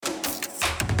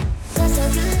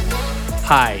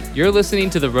Hi, you're listening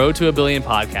to the Road to a Billion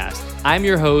podcast. I'm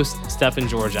your host, Stefan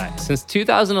Georgi. Since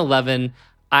 2011,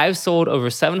 I've sold over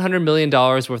 $700 million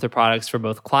worth of products for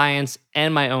both clients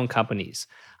and my own companies.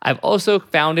 I've also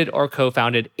founded or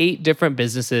co-founded 8 different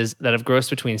businesses that have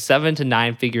grossed between 7 to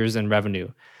 9 figures in revenue.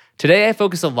 Today, I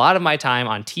focus a lot of my time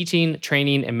on teaching,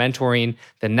 training, and mentoring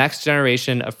the next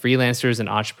generation of freelancers and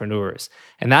entrepreneurs.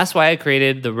 And that's why I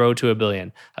created The Road to a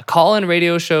Billion, a call-in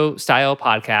radio show style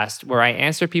podcast where I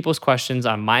answer people's questions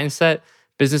on mindset,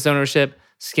 business ownership,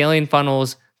 scaling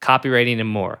funnels, copywriting, and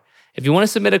more. If you want to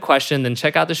submit a question, then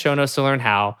check out the show notes to learn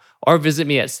how, or visit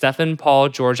me at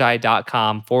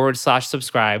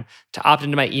stefanpaulgeorgi.com/subscribe to opt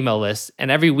into my email list.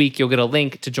 And every week, you'll get a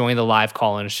link to join the live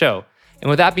call-in show. And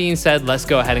with that being said, let's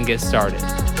go ahead and get started.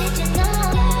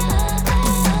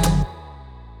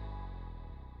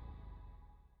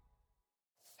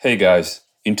 Hey guys,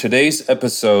 in today's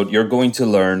episode, you're going to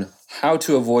learn how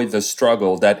to avoid the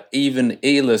struggle that even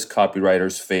A-list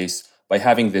copywriters face by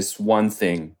having this one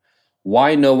thing.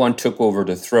 Why no one took over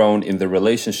the throne in the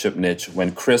relationship niche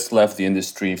when Chris left the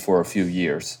industry for a few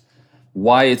years.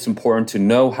 Why it's important to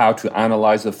know how to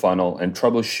analyze the funnel and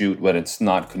troubleshoot when it's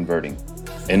not converting.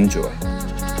 Enjoy.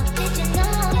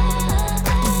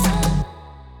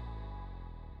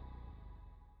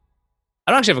 I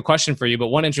don't actually have a question for you, but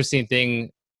one interesting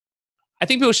thing, I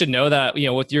think people should know that,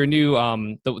 with your new,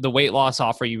 the weight loss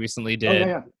offer you recently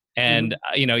did, and,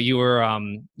 you were,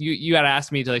 you had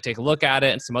asked me to take a look at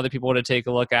it, and some other people to take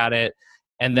a look at it.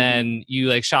 And then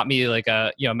you shot me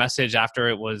a message after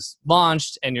it was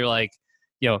launched, and you're like,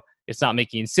 it's not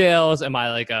making sales. Am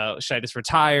I should I just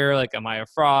retire? Am I a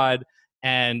fraud?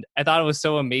 And I thought it was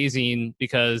so amazing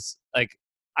because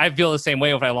I feel the same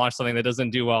way if I launch something that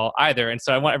doesn't do well either. And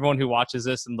so I want everyone who watches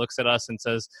this and looks at us and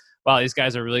says, wow, these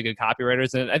guys are really good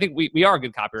copywriters. And I think we are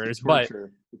good copywriters, but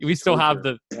we still have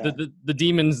the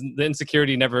demons, the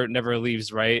insecurity never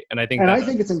leaves, right? And I think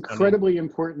it's incredibly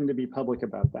important to be public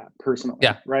about that personally,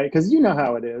 right? Because you know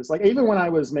how it is. Even when I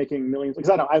was making millions,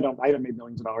 because I haven't made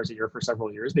millions of dollars a year for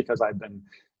several years because I've been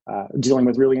dealing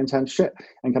with really intense shit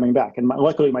and coming back. And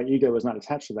luckily my ego is not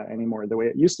attached to that anymore the way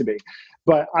it used to be.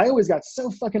 But I always got so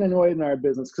fucking annoyed in our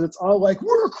business because it's all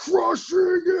we're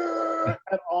crushing it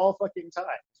at all fucking times,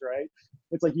 right?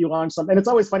 It's you launch something, and it's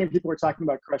always funny when people are talking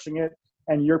about crushing it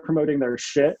and you're promoting their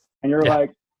shit and you're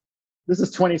like, this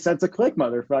is 20 cents a click,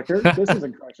 motherfucker. This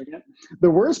isn't crushing it. The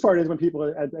worst part is when people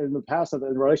in the past of the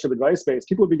relationship advice space,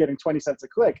 people would be getting 20 cents a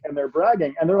click and they're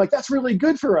bragging and they're like, that's really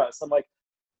good for us. I'm like,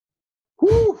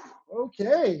 whew,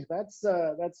 okay, that's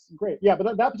great. Yeah,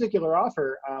 but that particular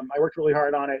offer, I worked really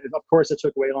hard on it. Of course, it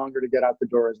took way longer to get out the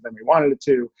doors than we wanted it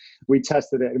to. We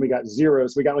tested it and we got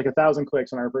zeros. We got 1,000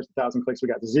 clicks. On our first 1,000 clicks, we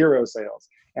got 0 sales.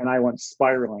 And I went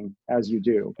spiraling, as you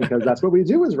do, because that's what we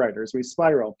do as writers. We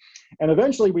spiral. And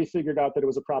eventually we figured out that it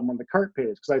was a problem on the cart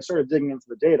page because I started digging into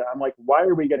the data. I'm like, why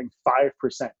are we getting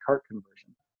 5% cart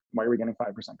conversion? Why are we getting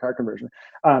 5% cart conversion?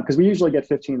 Because we usually get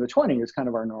 15 to 20 is kind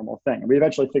of our normal thing. And we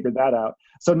eventually figured that out.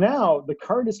 So now the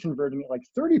cart is converting at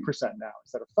 30% now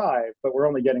instead of 5, but we're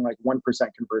only getting 1%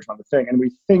 conversion on the thing. And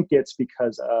we think it's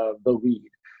because of the lead.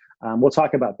 We'll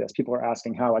talk about this. People are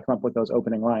asking how I come up with those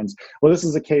opening lines. Well, this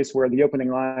is a case where the opening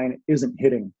line isn't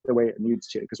hitting the way it needs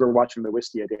to because we're watching the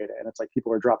Wistia data and it's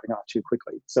people are dropping off too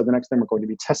quickly. So the next thing we're going to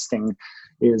be testing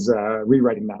is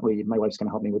rewriting that lead. My wife's going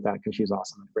to help me with that because she's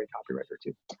awesome and a great copywriter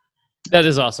too. That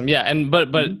is awesome. Yeah. And, but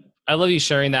I love you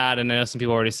sharing that. And I know some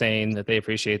people are already saying that they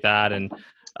appreciate that. And,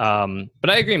 but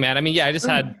I agree, man. I mean, I just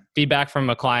had feedback from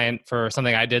a client for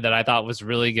something I did that I thought was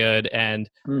really good. And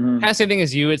kind of same thing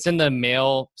as you, it's in the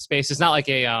male space. It's not like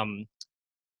a,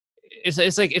 it's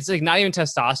not even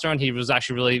testosterone. He was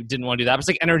actually really didn't want to do that. But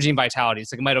it's energy and vitality.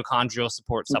 It's a mitochondrial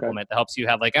support supplement that helps you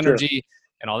have energy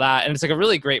and all that. And it's a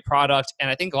really great product. And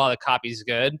I think a lot of the copy is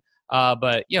good.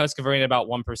 But it's converting at about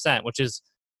 1%, which is,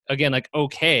 again,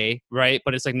 okay, right?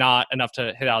 But it's not enough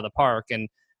to hit out of the park. And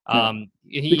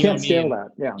you can't scale that.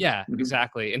 Yeah,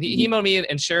 exactly. And he emailed me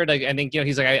and shared, I think,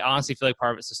 he's I honestly feel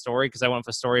part of it's a story because I went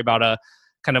with a story about a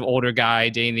kind of older guy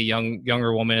dating a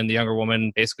younger woman, and the younger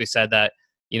woman basically said that,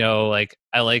 I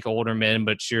like older men,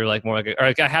 but you're more or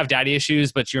I have daddy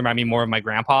issues, but you remind me more of my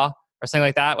grandpa or something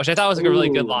like that, which I thought was a really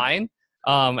good line.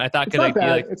 I thought it's not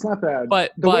bad. It's not bad.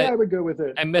 But the way I would go with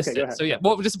it, I missed it. So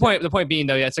well, just the point being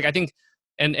though, it's I think.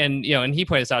 And he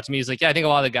pointed this out to me. He's I think a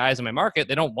lot of the guys in my market,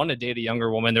 they don't want to date a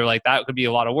younger woman. They're that could be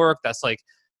a lot of work. That's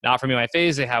not for me, my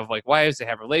phase. They have wives, they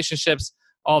have relationships,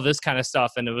 all this kind of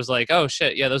stuff. And it was oh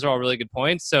shit, yeah, those are all really good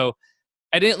points. So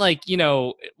I didn't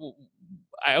the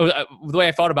way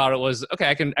I thought about it was, okay,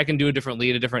 I can do a different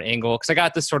lead, a different angle. Cause I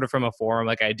got this sort of from a forum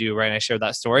I do, right? And I shared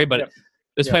that story, but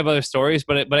there's plenty of other stories.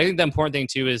 But I think the important thing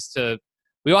too is to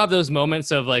we all have those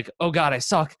moments of like, oh God, I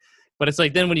suck. But it's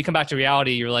like, then when you come back to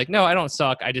reality, you're like, no, I don't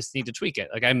suck. I just need to tweak it.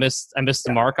 Like I missed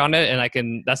the mark on it,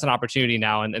 and that's an opportunity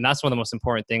now. And that's one of the most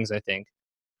important things, I think.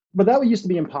 But that used to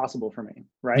be impossible for me,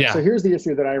 right? Yeah. So here's the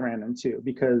issue that I ran into,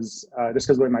 because just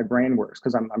because the way my brain works,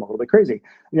 because I'm a little bit crazy.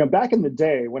 Back in the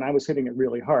day when I was hitting it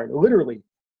really hard, literally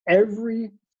every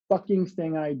fucking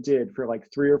thing I did for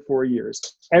like 3 or 4 years,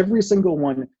 every single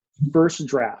one, first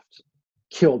draft,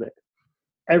 killed it.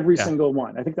 Every single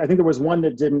one. I think there was one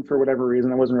that didn't for whatever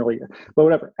reason. It wasn't really, but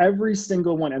whatever. Every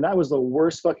single one, and that was the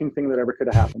worst fucking thing that ever could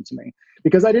have happened to me,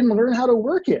 because I didn't learn how to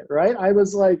work it. Right? I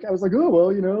was like, oh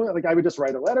well, like I would just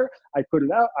write a letter, I'd put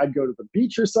it out, I'd go to the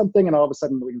beach or something, and all of a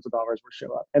sudden millions of dollars would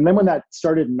show up. And then when that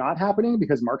started not happening,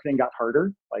 because marketing got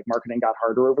harder,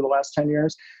 over the last 10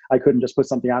 years, I couldn't just put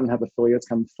something out and have affiliates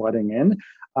come flooding in.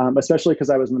 Especially because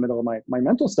I was in the middle of my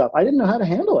mental stuff. I didn't know how to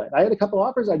handle it. I had a couple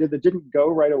offers I did that didn't go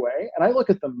right away. And I look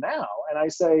at them now and I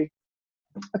say,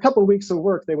 a couple of weeks of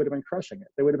work, they would have been crushing it.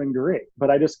 They would have been great.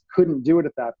 But I just couldn't do it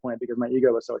at that point because my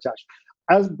ego was so attached.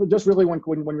 Just really one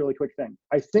really quick thing.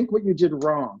 I think what you did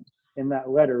wrong in that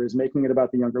letter is making it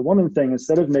about the younger woman thing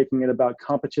instead of making it about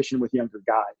competition with younger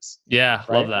guys. Yeah,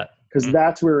 right? Love that. Because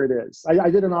that's where it is. I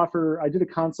did a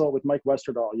consult with Mike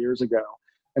Westerdahl years ago.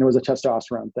 And it was a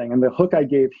testosterone thing. And the hook I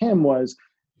gave him was,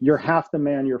 you're half the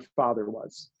man your father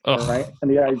was. Right? And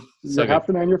you're half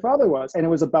the man your father was. And it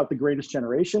was about the greatest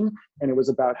generation. And it was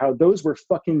about how those were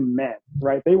fucking men,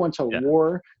 right? They went to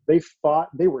war. They fought.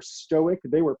 They were stoic.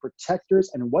 They were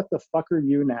protectors. And what the fuck are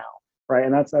you now? Right?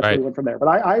 And that's where we went from there. But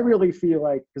I really feel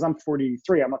like, because I'm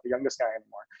 43, I'm not the youngest guy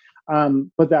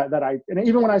anymore. But and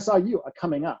even when I saw you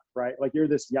coming up, right? Like you're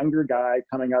this younger guy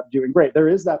coming up doing great. There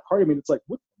is that part of me that's like,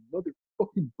 what the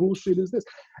fucking bullshit is this?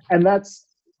 And that's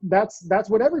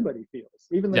what everybody feels.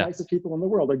 Even the nicest people in the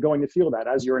world are going to feel that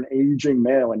as you're an aging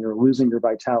male and you're losing your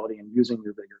vitality and using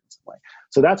your vigor in some way.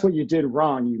 So that's what you did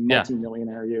wrong, you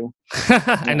multimillionaire, you.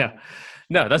 I know.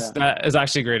 No, that is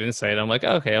actually great insight. I'm like,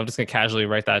 okay, I'm just gonna casually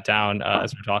write that down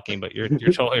as we're talking, but you're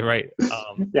totally right.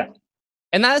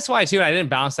 And that's why too, I didn't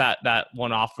bounce that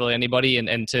one off really anybody.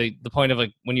 And to the point of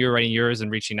like when you were writing yours and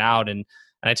reaching out, and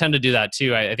I tend to do that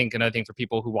too. I think another thing for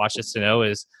people who watch this to know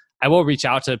is I will reach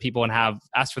out to people and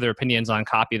ask for their opinions on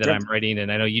copy that I'm writing.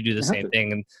 And I know you do the same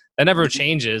thing, and that never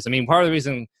changes. I mean, part of the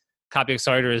reason Copy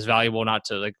Accelerator is valuable, not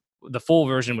to like the full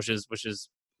version, which is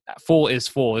full is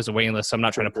a waiting list. So I'm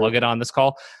not trying to plug it on this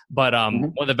call, but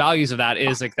one of the values of that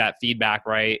is like that feedback,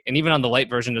 right? And even on the light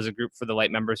version, there's a group for the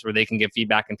light members where they can give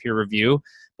feedback and peer review.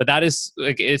 But that is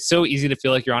like, it's so easy to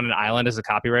feel like you're on an island as a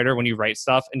copywriter when you write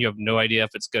stuff and you have no idea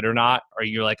if it's good or not, or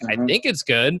you're like, I think it's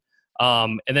good.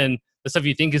 And then the stuff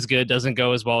you think is good doesn't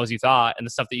go as well as you thought. And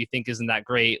the stuff that you think isn't that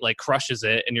great, like crushes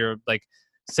it. And you're like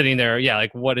sitting there,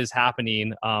 like what is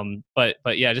happening? But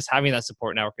yeah, just having that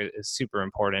support network is super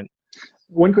important.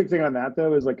 One quick thing on that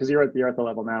though is like, because you're at the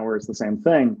level now where it's the same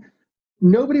thing.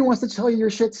 Nobody wants to tell you your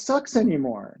shit sucks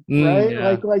anymore, right?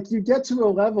 Yeah. Like you get to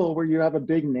a level where you have a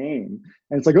big name,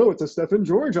 and it's like, oh, it's a Stephen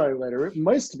George letter. It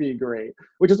must be great.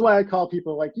 Which is why I call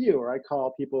people like you, or I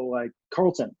call people like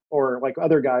Carlton, or like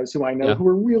other guys who I know who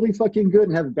are really fucking good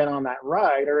and have been on that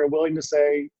ride, or are willing to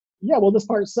say, yeah, well, this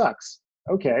part sucks.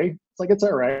 Okay, it's like it's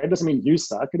all right. It doesn't mean you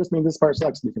suck. It just means this part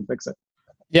sucks and you can fix it.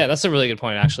 Yeah, that's a really good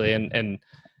point, actually, and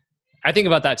I think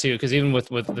about that too, because even with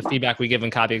the feedback we give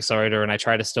in Copy Accelerator, and I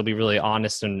try to still be really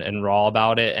honest and raw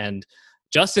about it. And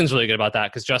Justin's really good about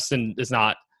that, because Justin is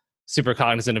not super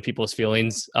cognizant of people's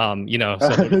feelings. So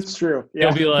it's true. Yeah.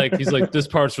 He'll be like, he's like, this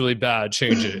part's really bad,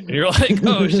 change it. And you're like,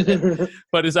 oh shit.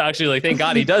 But it's actually like, thank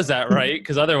God he does that, right?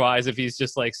 Because otherwise, if he's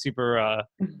just like super,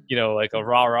 like a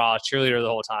rah cheerleader the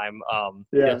whole time,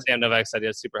 Sam Novak's idea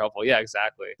is super helpful. Yeah,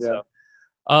 exactly. Yeah.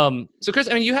 So Chris,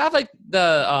 I mean, you have like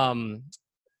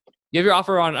you have your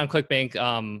offer on ClickBank.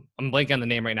 I'm blanking on the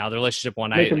name right now. The relationship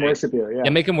one. Make him worship you. Yeah.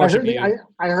 Make him worship you.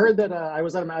 I heard that I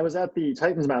was at the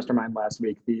Titans Mastermind last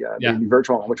week, the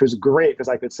virtual one, which was great because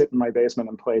I could sit in my basement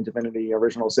and play Divinity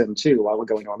Original Sin 2 while we're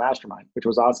going to a mastermind, which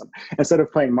was awesome. Instead of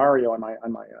playing Mario on my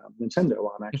Nintendo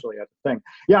while I'm actually at the thing.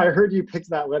 Yeah, I heard you picked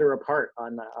that letter apart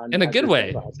on in a good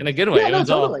way. In a good way. Yeah,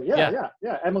 totally. Yeah.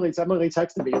 Emily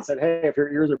texted me and said, "Hey, if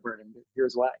your ears are burning,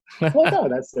 here's why." Well, no,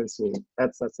 that's so sweet.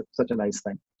 That's such a nice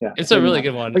thing. Yeah. It's a really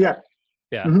good one. But yeah.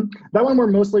 That one we're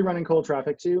mostly running cold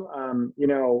traffic to.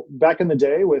 Back in the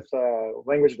day with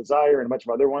Language Desire and a bunch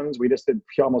of other ones, we just did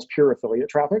almost pure affiliate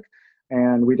traffic.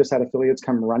 And we just had affiliates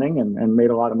come running and made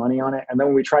a lot of money on it. And then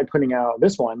when we tried putting out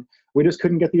this one, we just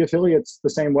couldn't get the affiliates the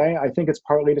same way. I think it's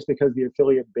partly just because the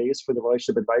affiliate base for the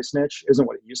relationship advice niche isn't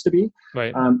what it used to be.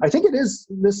 Right. I think it is,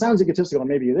 this sounds egotistical, and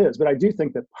maybe it is, but I do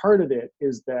think that part of it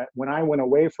is that when I went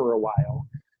away for a while,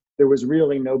 there was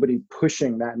really nobody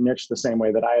pushing that niche the same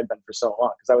way that I had been for so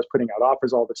long, because I was putting out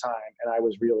offers all the time, and I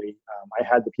was really, I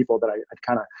had the people that I had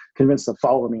kind of convinced to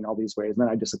follow me in all these ways, and then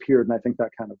I disappeared, and I think that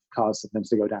kind of caused some things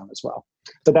to go down as well.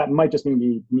 So that might just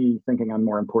be me thinking I'm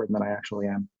more important than I actually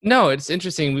am. No, it's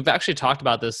interesting. We've actually talked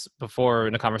about this before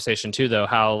in a conversation too, though,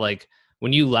 how like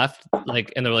when you left,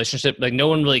 like in the relationship, like no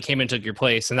one really came and took your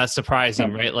place, and that's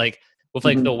surprising, right? Like with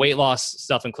like the weight loss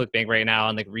stuff in ClickBank right now,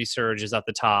 and like research is at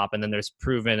the top, and then there's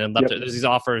Proven and left, there's these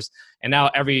offers, and now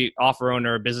every offer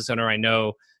owner, business owner I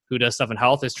know who does stuff in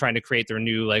health is trying to create their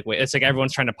new like way. It's like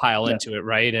everyone's trying to pile into it,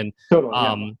 right? And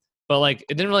totally, but like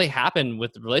it didn't really happen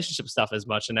with the relationship stuff as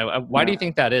much. And why do you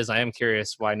think that is? I am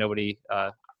curious why nobody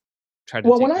tried to.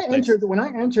 Well, when I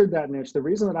entered that niche, the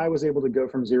reason that I was able to go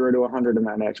from 0 to 100 in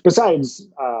that niche, besides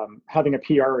having a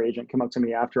PR agent come up to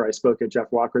me after I spoke at Jeff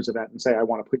Walker's event and say, I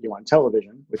want to put you on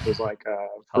television, which was like,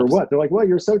 for what? They're like, well,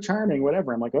 you're so charming,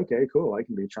 whatever. I'm like, okay, cool. I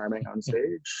can be charming on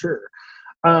stage. Sure.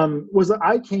 Was that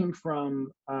I came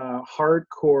from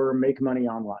hardcore make money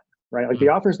online, right? Like the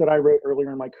offers that I wrote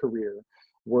earlier in my career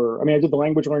were, I mean, I did the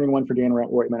language learning one for Dan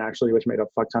Roitman, actually, which made a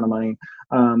fuck ton of money.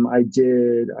 I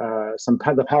did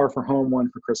the Power for Home one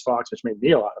for Chris Fox, which made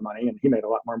me a lot of money, and he made a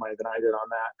lot more money than I did on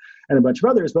that, and a bunch of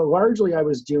others. But largely, I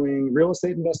was doing real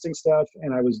estate investing stuff,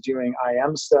 and I was doing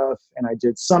IM stuff, and I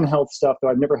did some health stuff, though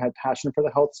I've never had passion for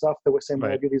the health stuff the same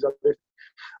way I do these others.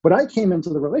 But I came into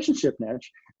the relationship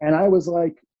niche, and I was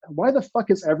like, why the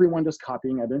fuck is everyone just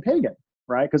copying Evan Pagan?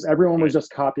 Right? Because everyone was just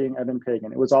copying Evan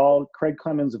Pagan. It was all Craig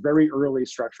Clemens' very early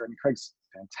structure. And Craig's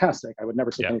fantastic. I would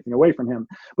never take anything away from him.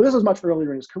 But this was much earlier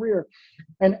in his career.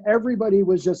 And everybody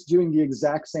was just doing the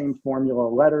exact same formula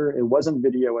letter. It wasn't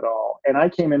video at all. And I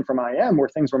came in from IM where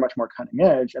things were much more cutting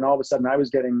edge. And all of a sudden I was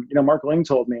getting, Mark Ling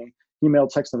told me, he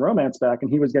mailed Text and Romance back,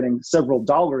 and he was getting several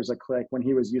dollars a click when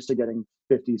he was used to getting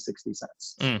 50, 60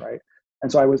 cents, right?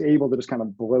 And so I was able to just kind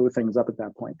of blow things up at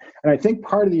that point. And I think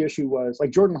part of the issue was, like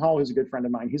Jordan Hall, who's a good friend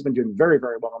of mine, he's been doing very,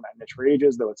 very well in that niche for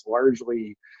ages, though it's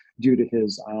largely due to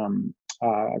his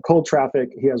cold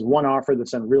traffic. He has one offer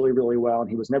that's done really, really well,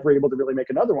 and he was never able to really make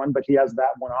another one, but he has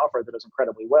that one offer that does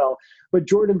incredibly well. But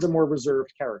Jordan's a more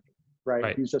reserved character,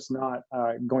 right? He's just not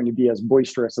going to be as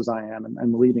boisterous as I am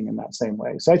and leading in that same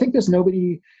way. So I think there's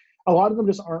nobody... A lot of them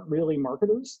just aren't really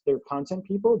marketers. They're content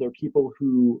people. They're people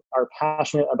who are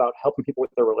passionate about helping people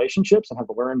with their relationships and have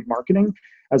learned marketing,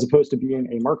 as opposed to being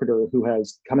a marketer who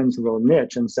has come into the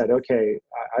niche and said, okay,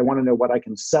 I want to know what I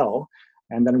can sell,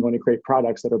 and then I'm going to create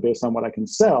products that are based on what I can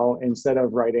sell, instead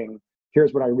of writing,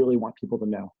 here's what I really want people to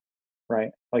know,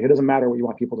 right? Like, it doesn't matter what you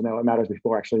want people to know. It matters what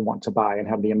people actually want to buy and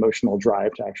have the emotional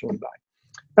drive to actually buy.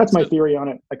 That's my theory on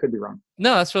it. I could be wrong.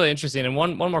 No, that's really interesting. And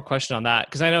one more question on that,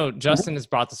 because I know Justin has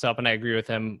brought this up, and I agree with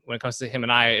him. When it comes to him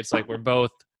and I, it's like we're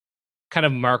both kind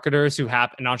of marketers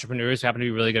and entrepreneurs who happen to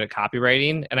be really good at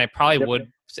copywriting. And I probably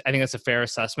would, I think that's a fair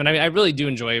assessment. I mean, I really do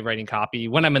enjoy writing copy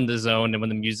when I'm in the zone and when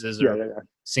the muses are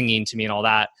singing to me and all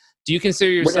that. Do you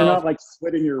consider yourself... When you're not like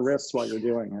sweating your wrists while you're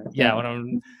doing it. Yeah, when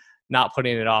I'm not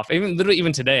putting it off.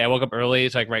 Even today, I woke up early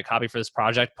to like write copy for this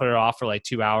project, put it off for like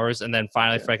 2 hours, and then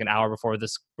finally for like an hour before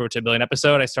this Road to a Billion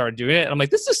episode, I started doing it. And I'm like,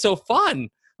 this is so fun.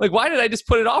 Like, why did I just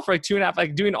put it off for like 2.5,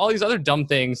 like doing all these other dumb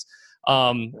things?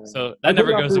 So that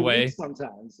never goes away.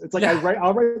 Sometimes it's like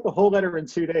I'll write the whole letter in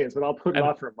 2 days, but I'll put it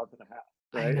off for a month and a half.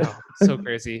 Right? I know. So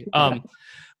crazy.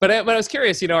 But I was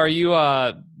curious, are you,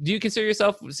 do you consider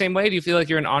yourself the same way? Do you feel like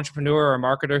you're an entrepreneur or a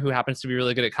marketer who happens to be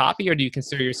really good at copy, or do you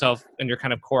consider yourself and your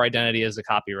kind of core identity as a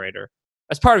copywriter?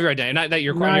 As part of your identity, not that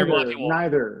you're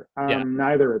neither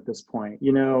at this point.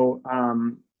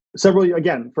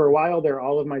 Again, for a while there,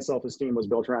 all of my self-esteem was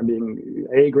built around being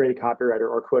a great copywriter,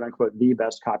 or quote unquote the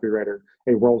best copywriter,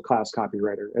 a world-class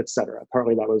copywriter, etc.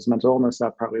 Partly that was mental illness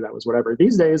stuff, partly that was whatever.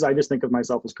 These days, I just think of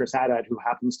myself as Chris Haddad, who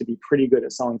happens to be pretty good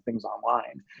at selling things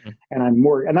online.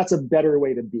 And that's a better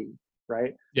way to be,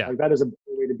 right? Yeah. Like, that is a better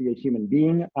way to be a human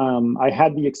being. I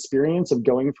had the experience of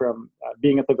going from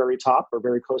being at the very top or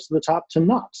very close to the top to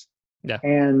not. Yeah.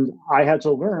 And I had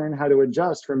to learn how to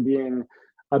adjust from being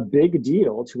a big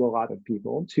deal to a lot of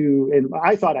people and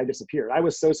I thought I disappeared. I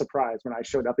was so surprised when I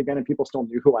showed up again and people still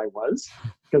knew who I was,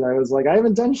 because I was like, I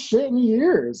haven't done shit in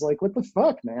years. Like, what the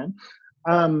fuck, man?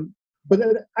 But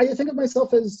I think of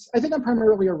myself as, I think I'm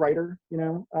primarily a writer,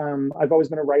 I've always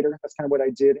been a writer. That's kind of what I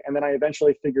did. And then I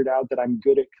eventually figured out that I'm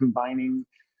good at combining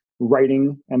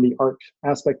writing and the art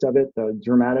aspect of it, the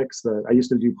dramatics. I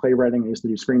used to do playwriting, I used to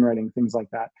do screenwriting, things like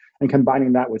that, and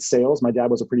combining that with sales. My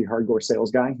dad was a pretty hardcore sales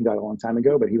guy. He died a long time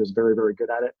ago, but he was very, very good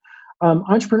at it.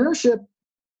 Entrepreneurship,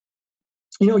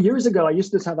 years ago, I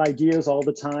used to have ideas all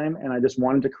the time, and I just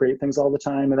wanted to create things all the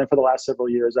time. And then for the last several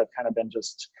years, I've kind of been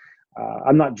just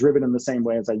I'm not driven in the same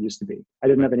way as I used to be. I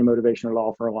didn't have any motivation at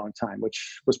all for a long time,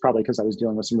 which was probably because I was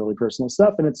dealing with some really personal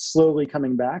stuff, and it's slowly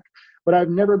coming back. But I've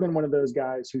never been one of those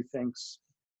guys who thinks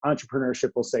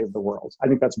entrepreneurship will save the world. I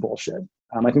think that's bullshit.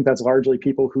 I think that's largely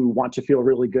people who want to feel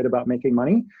really good about making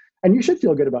money, and you should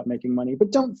feel good about making money,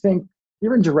 but don't think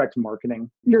you're in direct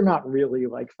marketing. You're not really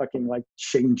like fucking like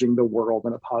changing the world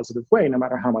in a positive way, no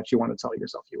matter how much you want to tell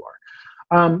yourself you are.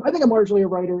 I think I'm largely a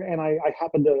writer, and I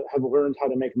happen to have learned how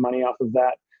to make money off of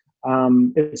that.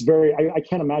 It's very, I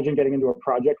can't imagine getting into a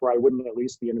project where I wouldn't at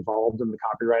least be involved in the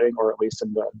copywriting, or at least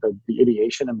in the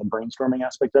ideation and the brainstorming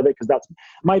aspect of it, because that's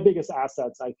my biggest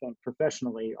assets, I think,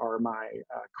 professionally, are my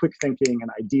quick thinking and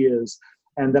ideas,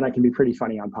 and then I can be pretty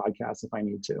funny on podcasts if I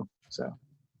need to. So,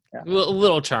 yeah. A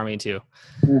little charming too.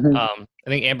 Mm-hmm. I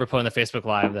think Amber put on the Facebook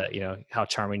Live that, how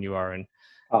charming you are, and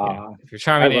if you're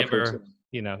charming, Amber,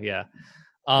 yeah.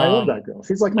 I love that girl.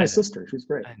 She's like my sister. She's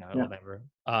great. I know. I love Amber.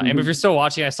 Amber, if you're still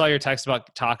watching, I saw your text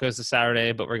about tacos this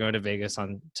Saturday, but we're going to Vegas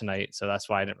on tonight, so that's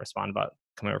why I didn't respond about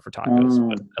coming over for tacos.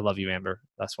 But I love you, Amber.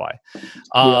 That's why.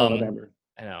 I love Amber.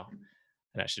 I know.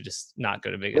 And I should just not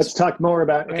go to Vegas. Let's talk more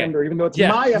about Amber, even though it's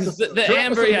my episode. The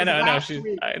Amber,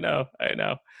 I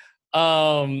know.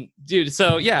 Dude,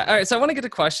 so yeah. All right. So I want to get to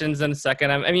questions in a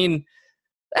second. I mean,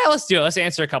 let's do it. Let's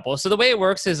answer a couple. So the way it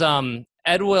works is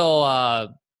Ed will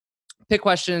pick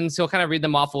questions. He'll kind of read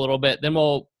them off a little bit. Then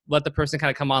we'll let the person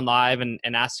kind of come on live and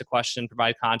ask the question,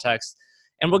 provide context,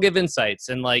 and we'll give insights.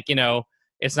 And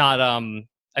it's not, I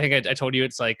think I told you,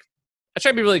 it's like, I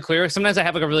try to be really clear. Sometimes I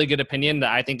have like a really good opinion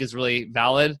that I think is really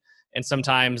valid. And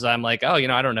sometimes I'm like,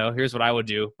 I don't know, here's what I would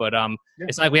do. But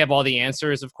It's not like we have all the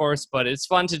answers, of course, but it's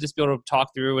fun to just be able to talk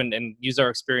through and use our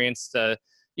experience to,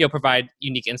 provide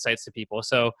unique insights to people.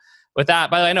 So with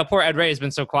that, by the way, I know poor Ed Ray has been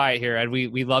so quiet here. Ed,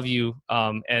 we love you.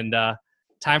 And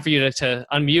time for you to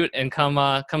unmute and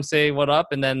come say what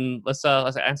up, and then let's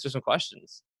answer some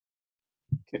questions.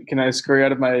 Can I scurry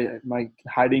out of my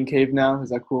hiding cave now? Is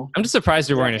that cool? I'm just surprised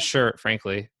you're wearing a shirt,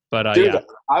 frankly. But dude, yeah.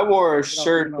 I wore a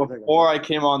shirt before I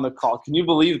came on the call. Can you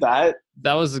believe that?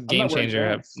 That was a game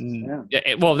changer.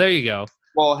 Yeah. Well, there you go.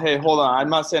 Well, hey, hold on. I'm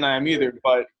not saying I am either,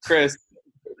 but Chris,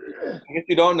 if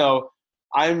you don't know,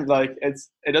 I'm like, it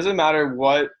doesn't matter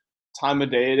what time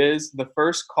of day it is. The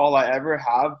first call I ever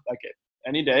have, like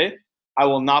any day, I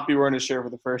will not be wearing a shirt for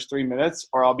the first 3 minutes,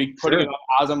 or I'll be putting it up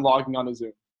as I'm logging on to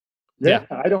Zoom. Yeah,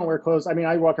 I don't wear clothes. I mean,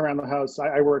 I walk around the house.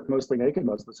 I work mostly naked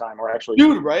most of the time, or actually.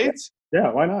 Dude, right?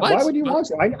 Yeah, why not? What? Why would you want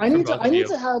to? I need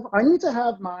to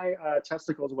have my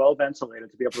testicles well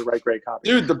ventilated to be able to write great copy.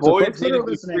 Dude, the boys need to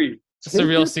be free. It's a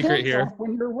real secret here.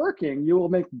 When you're working, you will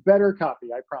make better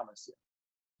copy. I promise you.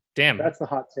 Damn. That's the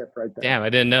hot tip right there. Damn, I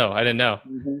didn't know.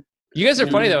 Mm-hmm. You guys are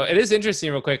funny though. It is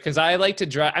interesting real quick, because I like to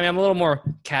dress. I mean, I'm a little more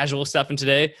casual stuff in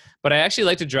today, but I actually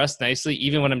like to dress nicely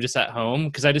even when I'm just at home,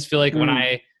 because I just feel like when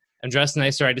I'm dressed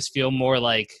nicer, I just feel more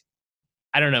like,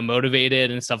 I don't know,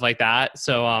 motivated and stuff like that.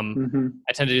 So I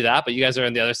tend to do that, but you guys are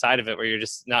on the other side of it where you're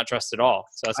just not dressed at all.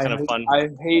 So that's kind of fun. I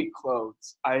hate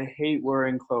clothes. I hate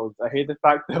wearing clothes. I hate the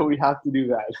fact that we have to do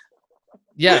that.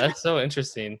 Yeah, that's so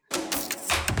interesting.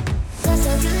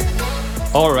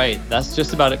 All right, that's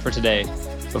just about it for today.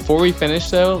 Before we finish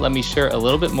though, let me share a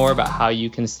little bit more about how you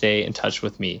can stay in touch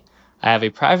with me. I have a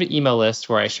private email list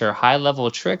where I share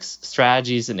high-level tricks,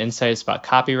 strategies, and insights about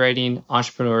copywriting,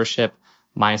 entrepreneurship,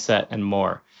 mindset, and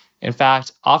more. In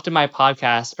fact, often my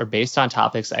podcasts are based on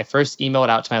topics I first emailed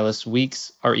out to my list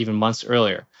weeks or even months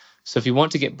earlier. So if you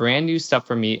want to get brand new stuff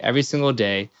from me every single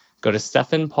day, go to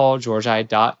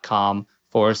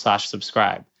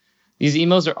stephanpaulgeorgi.com/subscribe. These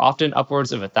emails are often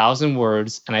upwards of 1,000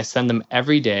 words, and I send them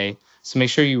every day, so make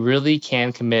sure you really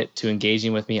can commit to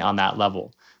engaging with me on that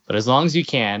level. But as long as you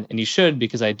can, and you should,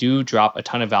 because I do drop a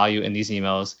ton of value in these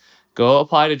emails, go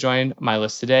apply to join my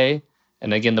list today.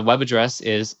 And again, the web address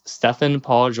is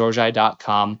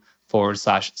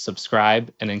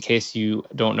stephanpaulgeorgi.com/subscribe. And in case you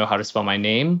don't know how to spell my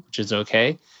name, which is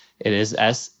okay, it is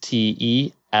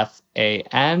STEFAN,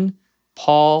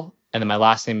 Paul, and then my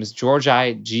last name is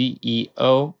Georgi,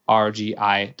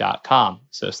 GEORGI.com.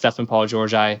 So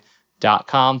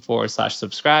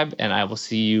stephanpaulgeorgi.com/subscribe, and I will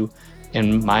see you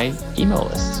in my email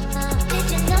list.